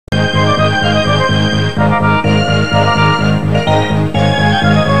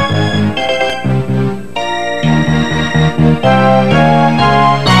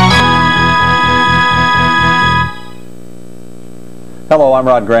Hello, I'm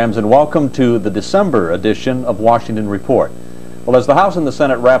Rod Grams, and welcome to the December edition of Washington Report. Well, as the House and the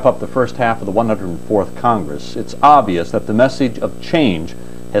Senate wrap up the first half of the 104th Congress, it's obvious that the message of change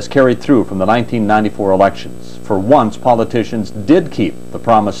has carried through from the 1994 elections. For once, politicians did keep the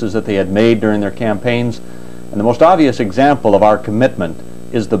promises that they had made during their campaigns, and the most obvious example of our commitment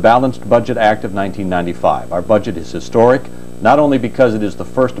is the Balanced Budget Act of 1995. Our budget is historic, not only because it is the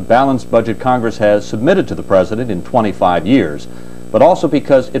first balanced budget Congress has submitted to the President in 25 years, but also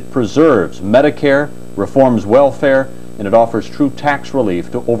because it preserves Medicare, reforms welfare, and it offers true tax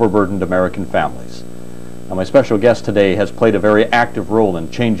relief to overburdened American families. Now, my special guest today has played a very active role in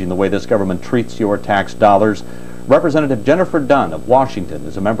changing the way this government treats your tax dollars. Representative Jennifer Dunn of Washington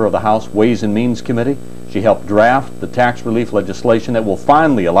is a member of the House Ways and Means Committee. She helped draft the tax relief legislation that will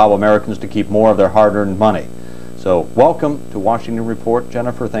finally allow Americans to keep more of their hard-earned money. So welcome to Washington Report.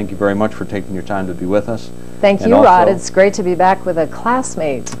 Jennifer, thank you very much for taking your time to be with us. Thank you, Rod. It's great to be back with a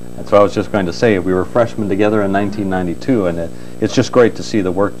classmate. That's what I was just going to say. We were freshmen together in 1992, and it's just great to see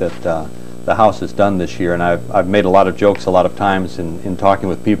the work that the House has done this year. And I've made a lot of jokes a lot of times in talking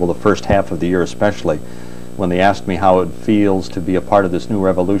with people the first half of the year especially, when they asked me how it feels to be a part of this new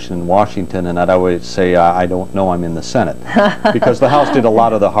revolution in Washington, and I'd always say, I don't know, I'm in the Senate. Because the House did a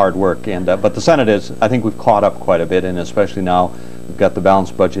lot of the hard work, and but the Senate is, I think we've caught up quite a bit, and especially now we've got the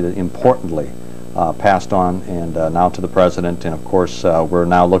balanced budget importantly passed on, and now to the President, and of course we're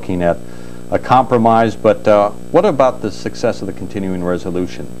now looking at a compromise. But what about the success of the continuing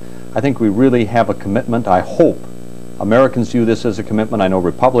resolution? I think we really have a commitment. I hope Americans view this as a commitment. I know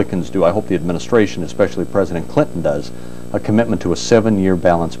Republicans do. I hope the administration, especially President Clinton, does a commitment to a 7-year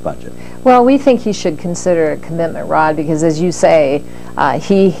balanced budget. Well, we think he should consider a commitment, Rod, because as you say,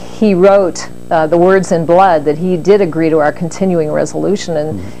 he wrote the words in blood that he did agree to our continuing resolution,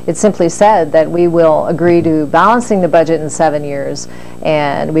 and it simply said that we will agree to balancing the budget in 7 years,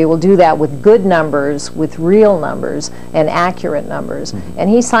 and we will do that with good numbers, with real numbers, and accurate numbers. And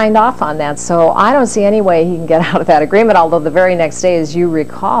he signed off on that, so I don't see any way he can get out of that agreement, although the very next day, as you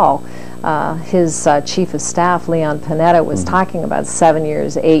recall, his chief of staff, Leon Panetta, was talking about 7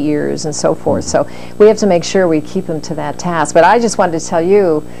 years, 8 years, and so forth. So we have to make sure we keep him to that task. But I just wanted to tell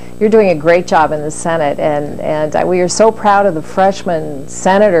you, you're doing a great job in the Senate, and we are so proud of the freshman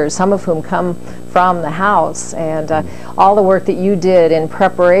senators, some of whom come from the House, and all the work that you did in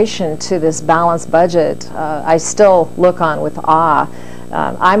preparation to this balanced budget. I still look on with awe.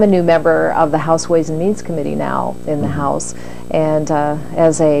 I'm a new member of the House Ways and Means Committee now in the House, and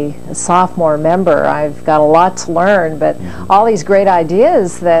as a sophomore member, I've got a lot to learn, but all these great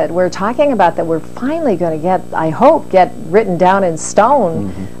ideas that we're talking about that we're finally going to get, I hope, get written down in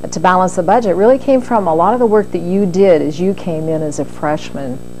stone to balance the budget really came from a lot of the work that you did as you came in as a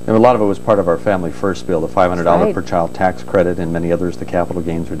freshman. And a lot of it was part of our Family First bill, the $500 per child tax credit, and many others, the capital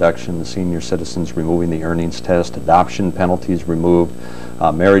gains reduction, the senior citizens removing the earnings test, adoption penalties removed,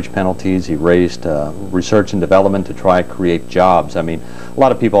 marriage penalties erased, research and development to try to create jobs. I mean, a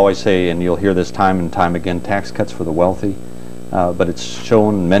lot of people always say, and you'll hear this time and time again, tax cuts for the wealthy. But it's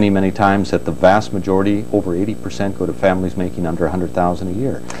shown many, many times that the vast majority, over 80%, go to families making under $100,000 a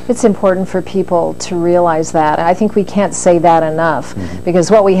year. It's important for people to realize that. I think we can't say that enough, because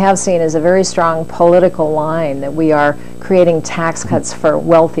what we have seen is a very strong political line that we are creating tax cuts for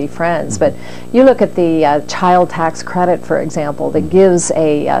wealthy friends. But you look at the child tax credit, for example, that gives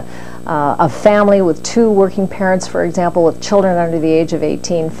a family with 2 working parents, for example, with children under the age of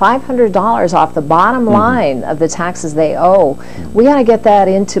 18, $500 off the bottom line of the taxes they owe. We got to get that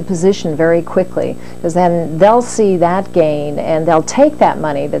into position very quickly, because then they'll see that gain and they'll take that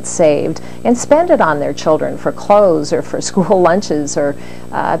money that's saved and spend it on their children for clothes or for school lunches or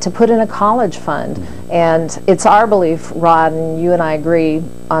to put in a college fund. And it's our belief, Rod, and you and I agree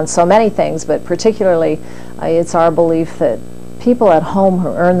on so many things, but particularly it's our belief that people at home who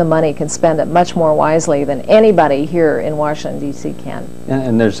earn the money can spend it much more wisely than anybody here in Washington, D.C. can.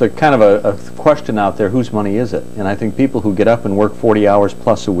 And there's a kind of a question out there, whose money is it? And I think people who get up and work 40 hours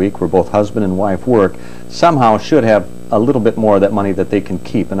plus a week, where both husband and wife work, somehow should have a little bit more of that money that they can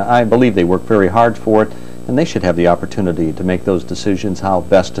keep. And I believe they work very hard for it, and they should have the opportunity to make those decisions how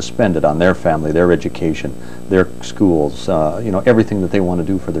best to spend it on their family, their education, their schools, you know, everything that they want to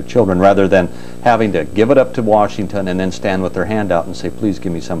do for their children, rather than having to give it up to Washington and then stand with their hand out and say, please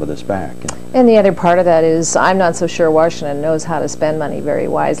give me some of this back. And the other part of that is, I'm not so sure Washington knows how to spend money very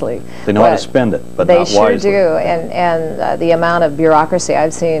wisely. They know how to spend it, but not wisely. They sure do, and the amount of bureaucracy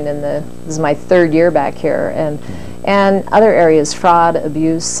I've seen in this is my 3rd year back here, and other areas, fraud,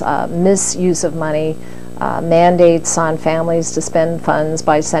 abuse, misuse of money, mandates on families to spend funds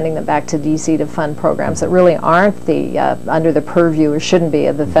by sending them back to D.C. to fund programs that really aren't under the purview, or shouldn't be,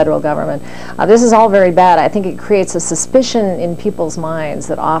 of the federal government. This is all very bad. I think it creates a suspicion in people's minds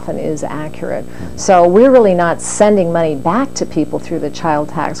that often is accurate. So we're really not sending money back to people through the child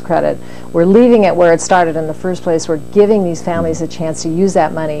tax credit. We're leaving it where it started in the first place. We're giving these families a chance to use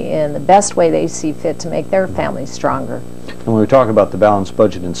that money in the best way they see fit to make their families stronger. And when we talk about the balanced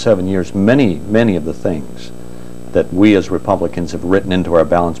budget in 7 years, many of the things that we as Republicans have written into our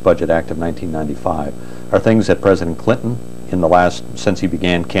Balanced Budget Act of 1995 are things that President Clinton, since he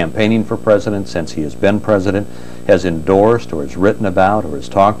began campaigning for president, since he has been president, has endorsed or has written about or has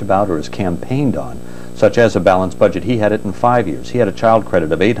talked about or has campaigned on, such as a balanced budget. He had it in 5 years. He had a child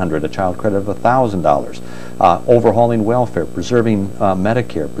credit of $800, a child credit of $1,000, overhauling welfare, preserving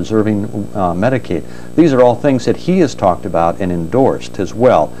Medicare, preserving Medicaid. These are all things that he has talked about and endorsed as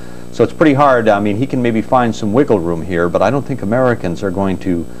well. So it's pretty hard. I mean, he can maybe find some wiggle room here, but I don't think Americans are going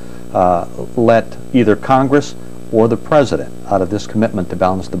to let either Congress or the president out of this commitment to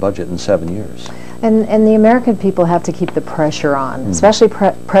balance the budget in 7 years. And the American people have to keep the pressure on, especially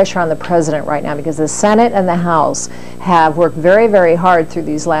pressure on the president right now, because the Senate and the House have worked very, very hard through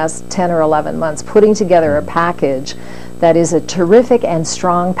these last 10 or 11 months putting together a package that is a terrific and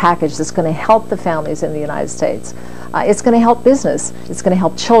strong package that's going to help the families in the United States. It's going to help business, it's going to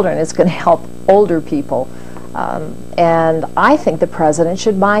help children, it's going to help older people. And I think the president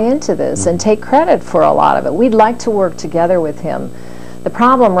should buy into this and take credit for a lot of it. We'd like to work together with him. The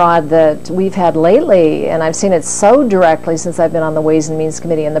problem, Rod, that we've had lately, and I've seen it so directly since I've been on the Ways and Means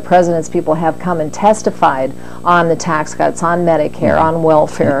Committee, and the president's people have come and testified on the tax cuts, on Medicare, on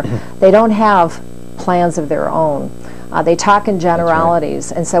welfare. They don't have plans of their own. They talk in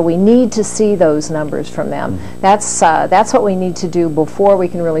generalities, and so we need to see those numbers from them. That's what we need to do before we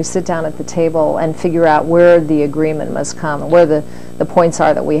can really sit down at the table and figure out where the agreement must come, where the points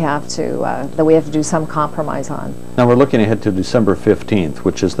are that we have to do some compromise on. Now we're looking ahead to December 15th,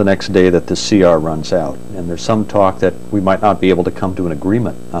 which is the next day that the CR runs out, and there's some talk that we might not be able to come to an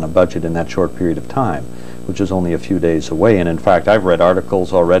agreement on a budget in that short period of time, which is only a few days away. And in fact, I've read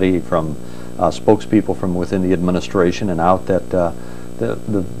articles already from spokespeople from within the administration and out that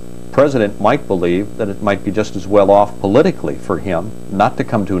the president might believe that it might be just as well off politically for him not to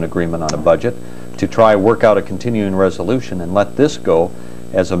come to an agreement on a budget, to try work out a continuing resolution and let this go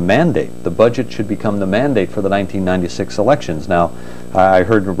as a mandate. The budget should become the mandate for the 1996 elections. Now, I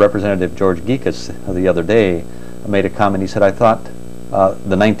heard Representative George Gekas the other day made a comment. He said, I thought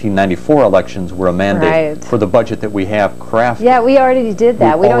the 1994 elections were a mandate for the budget that we have crafted. Yeah, we already did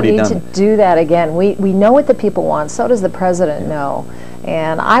that. We don't need to do that again. We know what the people want. So does the president know.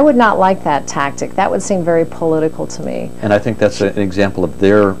 And I would not like that tactic. That would seem very political to me. And I think that's an example of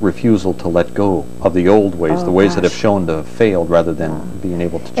their refusal to let go of the old ways, the ways that have shown to have failed rather than being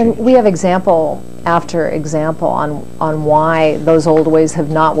able to change. And we have example after example on why those old ways have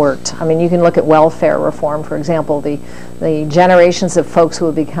not worked. I mean, you can look at welfare reform, for example, the generations of folks who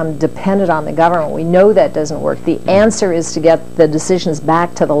have become dependent on the government. We know that doesn't work. The answer is to get the decisions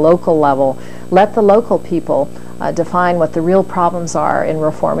back to the local level. Let the local people define what the real problems are in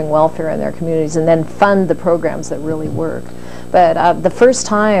reforming welfare in their communities, and then fund the programs that really work. But the first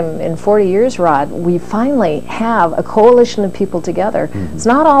time in 40 years, Rod, we finally have a coalition of people together. It's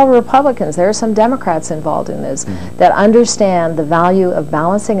not all Republicans. There are some Democrats involved in this that understand the value of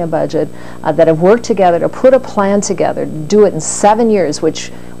balancing a budget, that have worked together to put a plan together, to do it in 7 years,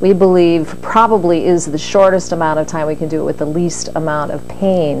 which we believe probably is the shortest amount of time we can do it with the least amount of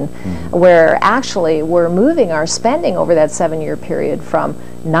pain, where actually we're moving our spending over that 7-year period from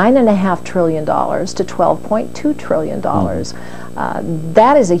 $9.5 trillion to $12.2 trillion.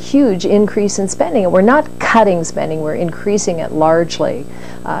 That is a huge increase in spending, and we're not cutting spending, we're increasing it largely.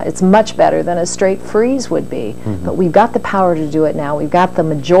 It's much better than a straight freeze would be, but we've got the power to do it now. We've got the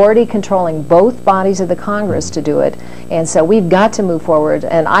majority controlling both bodies of the Congress to do it, and so we've got to move forward.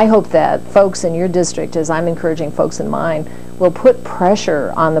 And I hope that folks in your district, as I'm encouraging folks in mine, will put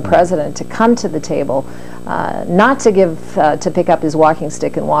pressure on the president to come to the table, not to pick up his walking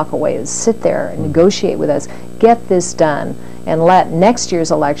stick and walk away, to sit there and negotiate with us, get this done, and let next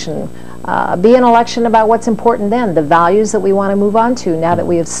year's election be an election about what's important then, the values that we want to move on to now that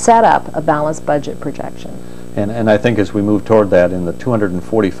we have set up a balanced budget projection. And I think as we move toward that, in the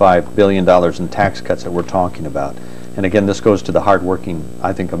 $245 billion in tax cuts that we're talking about, And again, this goes to the hardworking,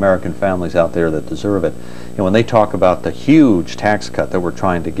 I think, American families out there that deserve it. And when they talk about the huge tax cut that we're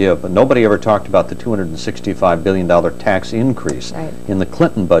trying to give, but nobody ever talked about the $265 billion tax increase in the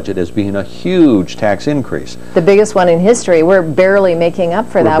Clinton budget as being a huge tax increase. The biggest one in history. We're barely making up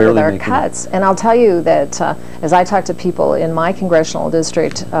for that with our cuts. And I'll tell you that as I talk to people in my congressional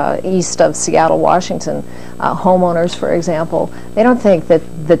district east of Seattle, Washington, homeowners, for example, they don't think that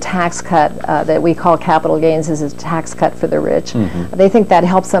the tax cut that we call capital gains is a tax cut for the rich. They think that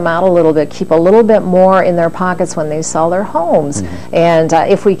helps them out a little bit, keep a little bit more in their pockets when they sell their homes. And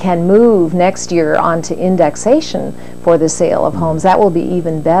if we can move next year onto indexation for the sale of homes, that will be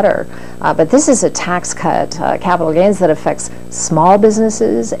even better. But this is a tax cut, capital gains, that affects small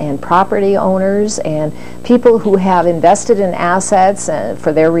businesses and property owners and people who have invested in assets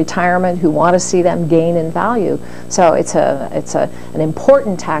for their retirement, who want to see them gain in value. So it's an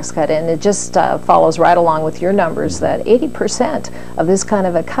important tax cut, and it just follows right along with your numbers that 80% of this kind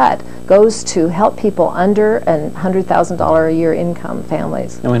of a cut goes to help people under a $100,000 a year income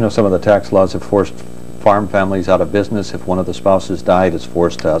families. And we know some of the tax laws have forced farm families out of business. If one of the spouses died, it's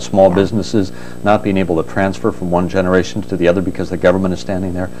forced small businesses not being able to transfer from one generation to the other because the government is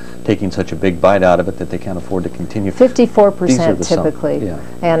standing there taking such a big bite out of it that they can't afford to continue. 54% typically.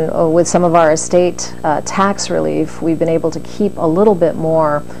 And with some of our estate tax relief, we've been able to keep a little bit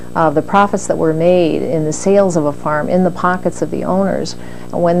more of the profits that were made in the sales of a farm in the pockets of the owners.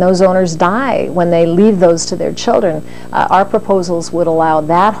 And when those owners die, when they leave those to their children, our proposals would allow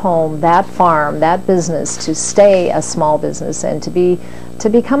that home, that farm, that business to stay a small business and to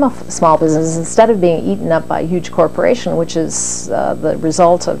become a small business instead of being eaten up by a huge corporation, which is the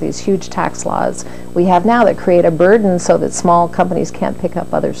result of these huge tax laws we have now that create a burden so that small companies can't pick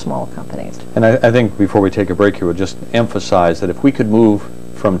up other small companies. And I think before we take a break here, we'll just emphasize that if we could move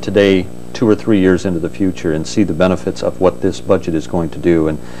from today 2 or 3 years into the future and see the benefits of what this budget is going to do,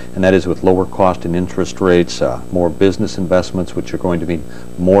 and that is with lower cost and interest rates, more business investments, which are going to mean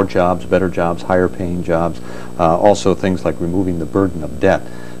more jobs, better jobs, higher paying jobs, also things like removing the burden of debt.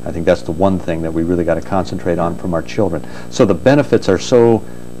 I think that's the one thing that we really got to concentrate on from our children. So the benefits are so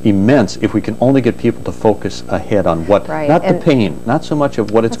immense if we can only get people to focus ahead on what, not the pain, not so much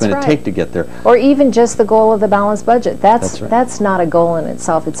of what it's going to take to get there. Or even just the goal of the balanced budget. That's not a goal in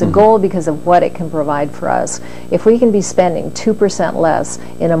itself. It's a goal because of what it can provide for us. If we can be spending 2% less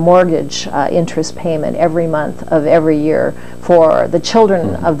in a mortgage interest payment every month of every year for the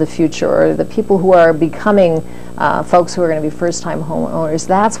children of the future, or the people who are becoming folks who are going to be first-time homeowners,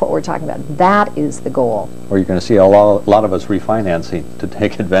 that's what we're talking about. That is the goal. Or you're going to see a lot of us refinancing to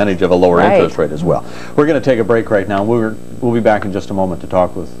take advantage of a lower interest rate as well. We're going to take a break right now. We'll be back in just a moment to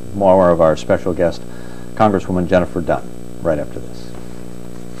talk with more of our special guest, Congresswoman Jennifer Dunn, right after this.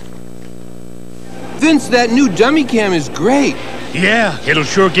 Vince, that new dummy cam is great. Yeah, it'll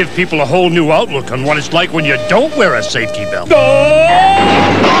sure give people a whole new outlook on what it's like when you don't wear a safety belt.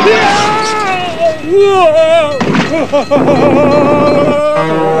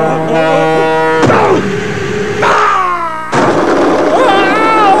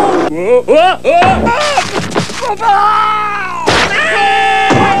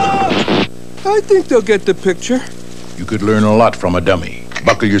 I think they'll get the picture. You could learn a lot from a dummy.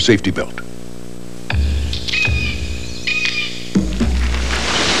 Buckle your safety belt.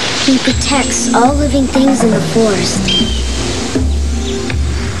 He protects all living things in the forest.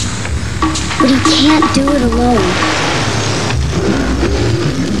 But he can't do it alone.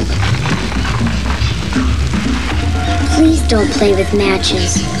 Please don't play with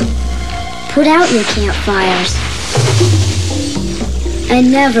matches. Put out your campfires. And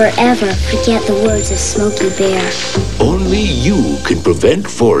never, ever forget the words of Smokey Bear. Only you can prevent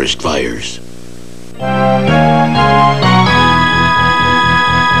forest fires.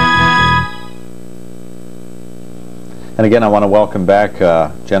 And again, I want to welcome back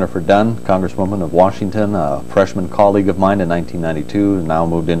Jennifer Dunn, Congresswoman of Washington, a freshman colleague of mine in 1992, now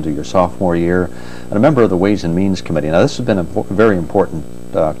moved into your sophomore year, and a member of the Ways and Means Committee. Now, this has been a very important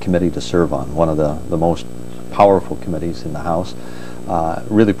committee to serve on, one of the most powerful committees in the House.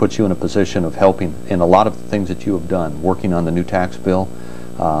 Really puts you in a position of helping in a lot of the things that you have done, working on the new tax bill,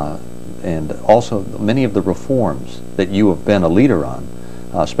 and also many of the reforms that you have been a leader on,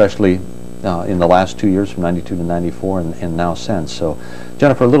 especially in the last 2 years, from 92 to 94, and now since. So,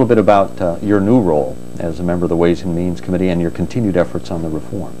 Jennifer, a little bit about your new role as a member of the Ways and Means Committee and your continued efforts on the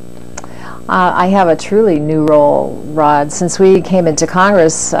reform. I have a truly new role, Rod. Since we came into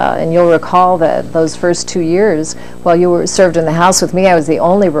Congress, and you'll recall that those first 2 years, while you were served in the House with me, I was the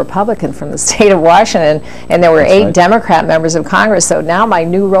only Republican from the state of Washington, and there were 8 Democrat members of Congress. So now my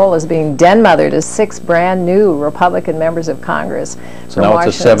new role is being den mother to 6 brand new Republican members of Congress. So now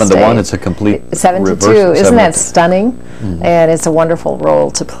it's a 7-to-1. It's a complete 7-to-2. Isn't that stunning? And it's a wonderful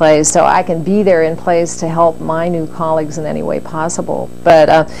role to play. So I can be there in place to help my new colleagues in any way possible.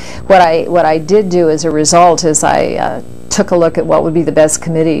 But what I did do as a result is I took a look at what would be the best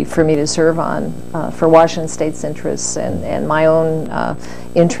committee for me to serve on for Washington State's interests and my own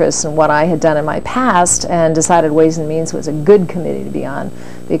interests and what I had done in my past, and decided Ways and Means was a good committee to be on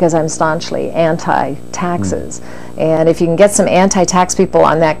because I'm staunchly anti-taxes. And if you can get some anti-tax people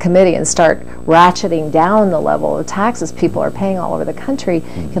on that committee and start ratcheting down the level of taxes people are paying all over the country,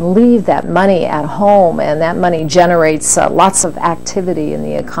 you can leave that money at home, and that money generates lots of activity in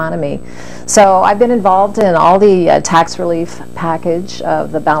the economy. So I've been involved in all the tax relief package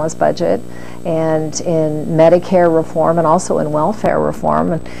of the balanced budget, and in Medicare reform, and also in welfare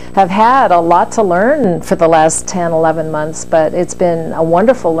reform, and have had a lot to learn for the last 10, 11 months, but it's been a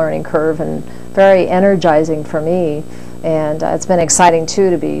wonderful learning curve and very energizing for me. And it's been exciting, too,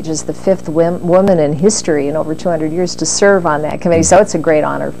 to be just the 5th woman in history in over 200 years to serve on that committee, so it's a great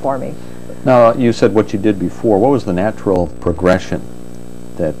honor for me. Now, you said what you did before. What was the natural progression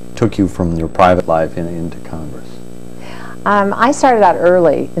that took you from your private life into Congress? I started out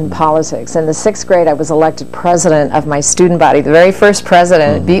early in politics. In the 6th grade, I was elected president of my student body, the very first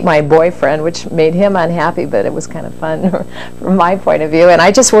president. It beat my boyfriend, which made him unhappy, but it was kind of fun from my point of view. And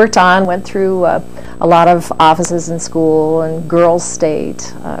I just worked on, went through a lot of offices in school, and Girls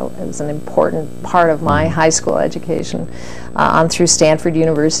State. It was an important part of my high school education. On through Stanford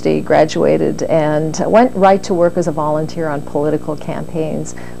University, graduated, and went right to work as a volunteer on political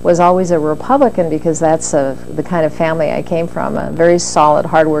campaigns. Was always a Republican because that's the kind of family I came from, a very solid,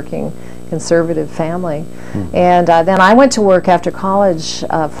 hardworking, conservative family. And then I went to work after college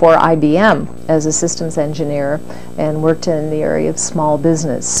for IBM as a systems engineer, and worked in the area of small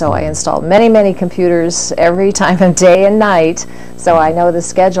business. So I installed many, many computers every time of day and night, so I know the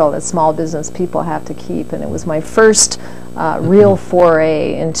schedule that small business people have to keep. And it was my first real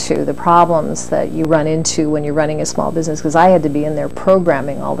foray into the problems that you run into when you're running a small business, because I had to be in there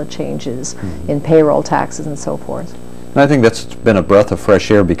programming all the changes in payroll, taxes, and so forth. And I think that's been a breath of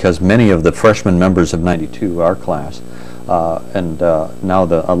fresh air, because many of the freshman members of '92, our class, and now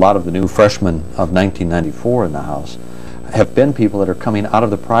a lot of the new freshmen of 1994 in the House have been people that are coming out of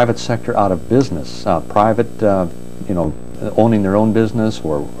the private sector, out of business, private, you know, owning their own business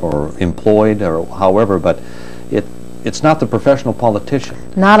or employed or however, but it's not the professional politician.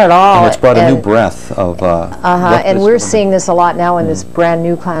 Not at all. And it's brought a new breath of and we're seeing this a lot now in this brand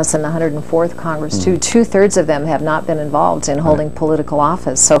new class in the 104th Congress too. 2/3 of them have not been involved in holding political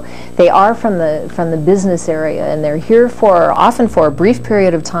office. So they are from the business area, and they're here often for a brief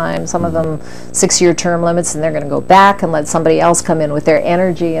period of time, some of them 6-year term limits, and they're going to go back and let somebody else come in with their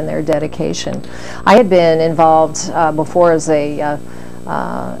energy and their dedication. I had been involved before as a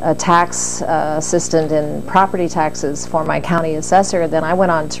tax assistant in property taxes for my county assessor. Then I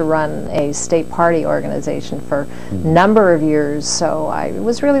went on to run a state party organization for a number of years. So it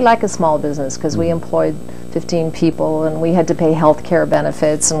was really like a small business, because we employed 15 people, and we had to pay health care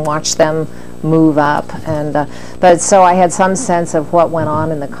benefits and watch them move up. And but so I had some sense of what went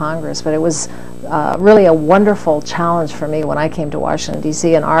on in the Congress, but it was really a wonderful challenge for me when I came to Washington,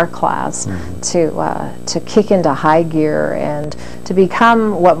 D.C. in our class to kick into high gear and to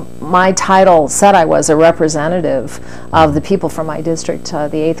become what my title said I was, a representative of the people from my district,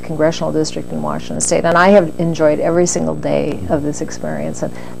 the 8th Congressional District in Washington State. And I have enjoyed every single day of this experience.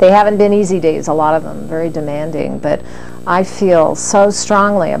 And they haven't been easy days, a lot of them, very demanding, but I feel so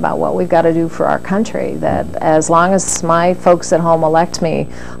strongly about what we've got to do for our country that as long as my folks at home elect me,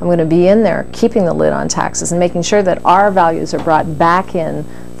 I'm going to be in there keeping the lid on taxes and making sure that our values are brought back in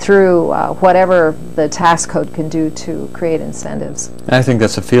through whatever the tax code can do to create incentives. And I think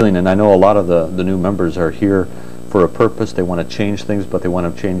that's a feeling, and I know a lot of the new members are here for a purpose. They want to change things, but they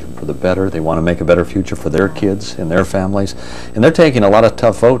want to change them for the better. They want to make a better future for their kids and their families. And they're taking a lot of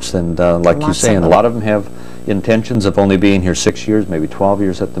tough votes, and like you say, and a lot of them have intentions of only being here 6 years, maybe 12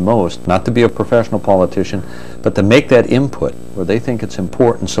 years at the most, not to be a professional politician, but to make that input where they think it's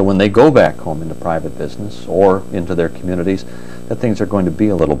important, so when they go back home into private business or into their communities, that things are going to be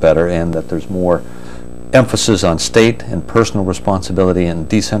a little better, and that there's more emphasis on state and personal responsibility and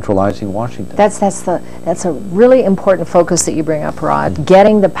decentralizing Washington. That's a really important focus that you bring up, Rod.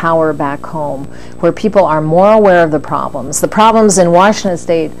 Getting the power back home, where people are more aware of the problems. The problems in Washington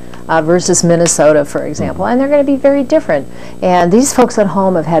State versus Minnesota, for example, and they're going to be very different. And these folks at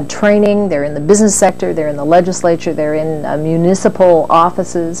home have had training. They're in the business sector, they're in the legislature, they're in municipal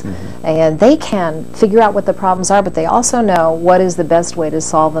offices, and they can figure out what the problems are, but they also know what is the best way to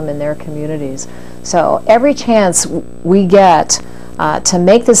solve them in their communities. So every chance we get to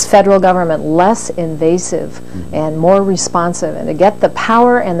make this federal government less invasive and more responsive, and to get the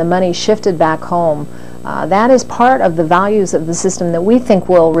power and the money shifted back home, that is part of the values of the system that we think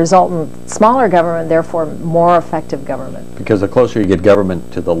will result in smaller government, therefore more effective government. Because the closer you get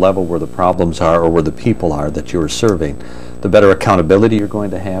government to the level where the problems are or where the people are that you're serving, the better accountability you're going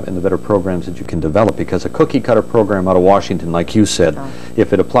to have and the better programs that you can develop. Because a cookie-cutter program out of Washington, like you said,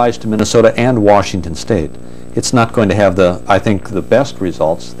 if it applies to Minnesota and Washington State, it's not going to have the, I think, the best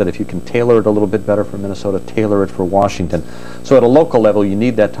results that if you can tailor it a little bit better for Minnesota, tailor it for Washington. So at a local level, you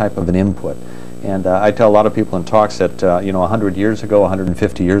need that type of an input. And I tell a lot of people in talks that, you know, 100 years ago,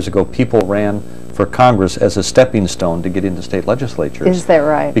 150 years ago, people ran for Congress as a stepping stone to get into state legislatures. Is that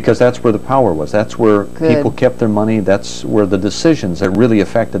right? Because that's where the power was. That's where people kept their money. That's where the decisions that really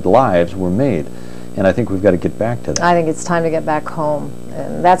affected lives were made. And I think we've got to get back to that. I think it's time to get back home.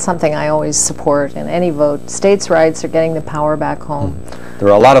 And that's something I always support in any vote. States' rights are getting the power back home. There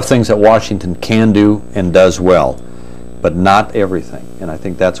are a lot of things that Washington can do and does well, but not everything. And I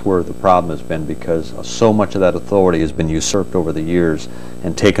think that's where the problem has been, because so much of that authority has been usurped over the years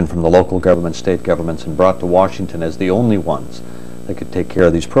and taken from the local government, state governments, and brought to Washington as the only ones that could take care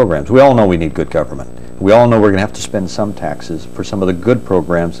of these programs. We all know we need good government. We all know we're going to have to spend some taxes for some of the good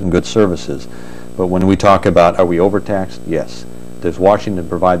programs and good services. But when we talk about, are we overtaxed? Yes. Does Washington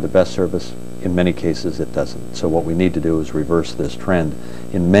provide the best service? In many cases it doesn't. So what we need to do is reverse this trend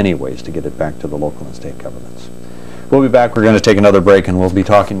in many ways to get it back to the local and state governments. We'll be back. We're going to take another break, and we'll be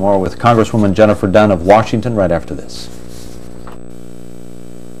talking more with Congresswoman Jennifer Dunn of Washington right after this.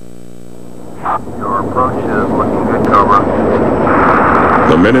 Your approach is looking good, Cobra.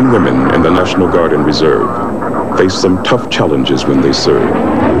 The men and women in the National Guard and Reserve face some tough challenges when they serve.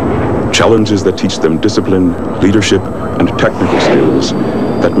 Challenges that teach them discipline, leadership, and technical skills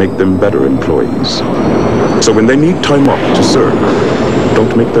that make them better employees. So when they need time off to serve,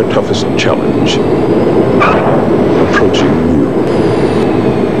 don't make their toughest challenge approaching you.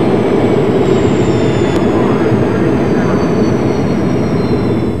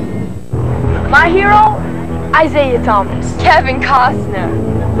 My hero? Isaiah Thomas. Kevin Costner.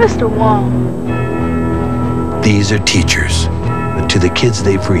 Mr. Wong. These are teachers, but to the kids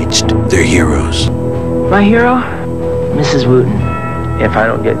they've reached, they're heroes. My hero? Mrs. Wooten. If I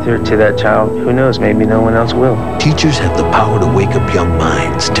don't get through to that child, who knows, maybe no one else will. Teachers have the power to wake up young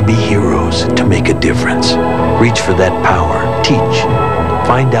minds, to be heroes, to make a difference. Reach for that power. Teach.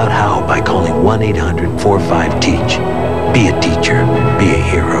 Find out how by calling 1-800-45-TEACH. Be a teacher. Be a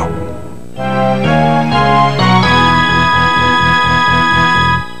hero.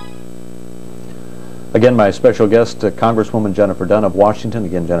 Again, my special guest, Congresswoman Jennifer Dunn of Washington.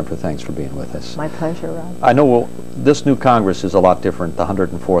 Again, Jennifer, thanks for being with us. My pleasure, Rob. I know this new Congress is a lot different, the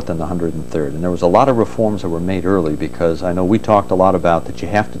 104th and the 103rd, and there was a lot of reforms that were made early, because I know we talked a lot about that you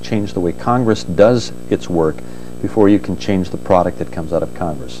have to change the way Congress does its work before you can change the product that comes out of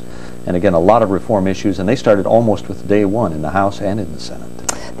Congress. And again, a lot of reform issues, and they started almost with day one in the House and in the Senate.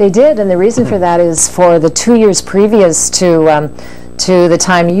 They did, and the reason for that is for the 2 years previous to the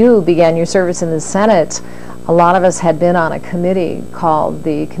time you began your service in the Senate, a lot of us had been on a committee called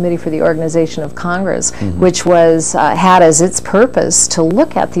the Committee for the Organization of Congress, which was had as its purpose to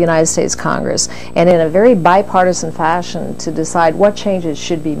look at the United States Congress and in a very bipartisan fashion to decide what changes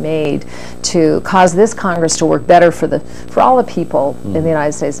should be made to cause this Congress to work better for all the people in the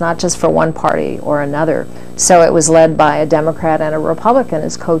United States, not just for one party or another. So it was led by a Democrat and a Republican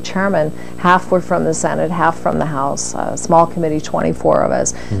as co-chairman. Half were from the Senate, half from the House. A small committee, 24 of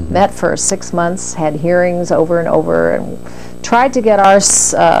us, met for 6 months, had hearings over and over, and tried to get our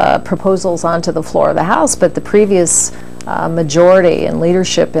proposals onto the floor of the House, but the previous majority and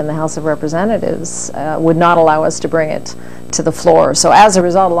leadership in the House of Representatives would not allow us to bring it to the floor. So as a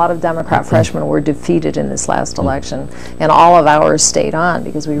result, a lot of Democrat freshmen were defeated in this last election, and all of ours stayed on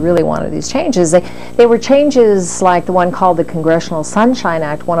because we really wanted these changes. They were changes like the one called the Congressional Sunshine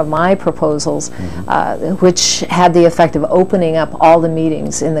Act, one of my proposals, which had the effect of opening up all the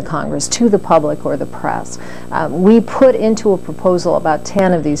meetings in the Congress to the public or the press. We put into a proposal about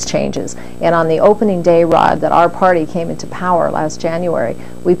 10 of these changes, and on the opening day, Rod, that our party came into power last January,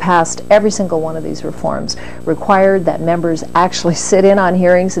 we passed every single one of these reforms, required that members actually sit in on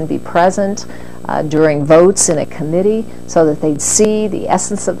hearings and be present, during votes in a committee so that they'd see the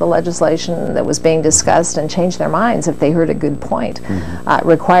essence of the legislation that was being discussed and change their minds if they heard a good point. It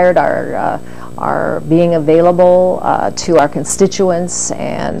required our being available to our constituents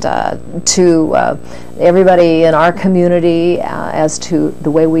and to everybody in our community as to the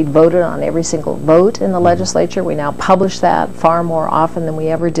way we voted on every single vote in the legislature. We now publish that far more often than we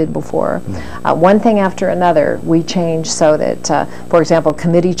ever did before. One thing after another, we changed so that, for example,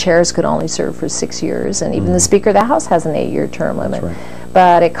 committee chairs could only serve for 6 years, and even the Speaker of the House has an 8-year term limit. That's right.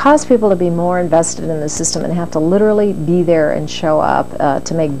 But it caused people to be more invested in the system and have to literally be there and show up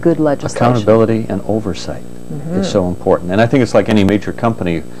to make good legislation. Accountability and oversight is so important. And I think it's like any major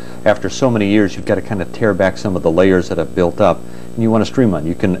company. After so many years, you've got to kind of tear back some of the layers that have built up, and you want to streamline.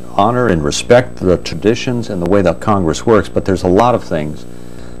 You can honor and respect the traditions and the way that Congress works, but there's a lot of things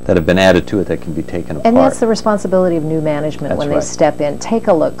that have been added to it that can be taken apart. And that's the responsibility of new management when they step in. Take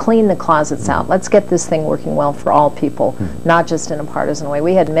a look, clean the closets out. Let's get this thing working well for all people, not just in a partisan way.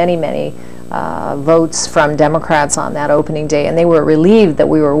 We had many, many votes from Democrats on that opening day, and they were relieved that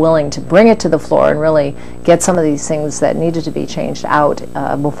we were willing to bring it to the floor and really get some of these things that needed to be changed out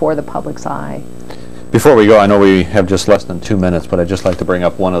before the public's eye. Before we go, I know we have just less than 2 minutes, but I'd just like to bring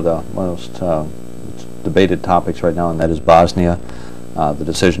up one of the most debated topics right now, and that is Bosnia. The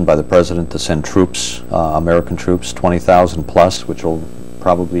decision by the President to send troops, American troops, 20,000 plus, which will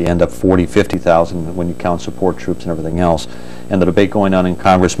probably end up 40, 50,000 when you count support troops and everything else. And the debate going on in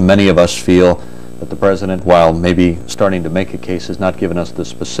Congress, many of us feel that the President, while maybe starting to make a case, has not given us the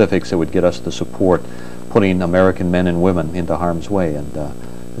specifics that would get us the support, putting American men and women into harm's way. And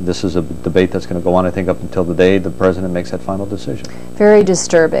this is a debate that's going to go on, I think, up until the day the President makes that final decision. Very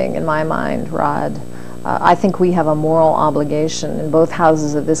disturbing in my mind, Rod. I think we have a moral obligation in both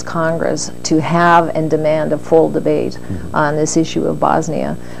houses of this Congress to have and demand a full debate on this issue of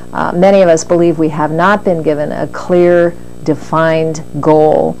Bosnia. Many of us believe we have not been given a clear, defined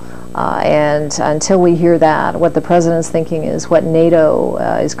goal, and until we hear that, what the President's thinking is, what NATO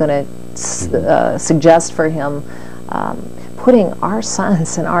is going to suggest for him, putting our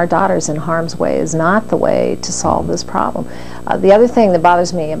sons and our daughters in harm's way is not the way to solve this problem. The other thing that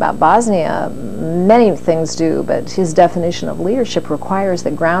bothers me about Bosnia, many things do, but his definition of leadership requires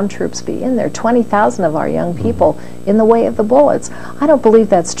that ground troops be in there. 20,000 of our young people in the way of the bullets. I don't believe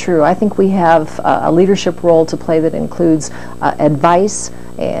that's true. I think we have a leadership role to play that includes advice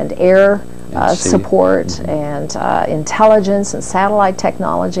and air support and intelligence and satellite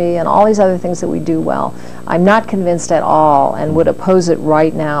technology and all these other things that we do well. I'm not convinced at all and would oppose it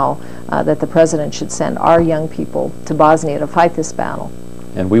right now that the President should send our young people to Bosnia to fight this battle.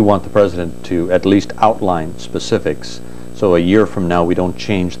 And we want the President to at least outline specifics so a year from now we don't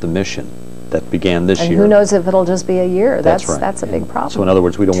change the mission that began this year. And who knows if it'll just be a year. That's right. That's a big problem. So in other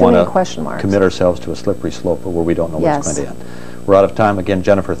words, we don't want to commit ourselves to a slippery slope where we don't know what's going to end. We're out of time. Again,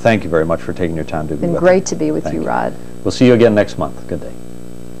 Jennifer, thank you very much for taking your time to be with us. It's been great to be with you, Rod. We'll see you again next month. Good day.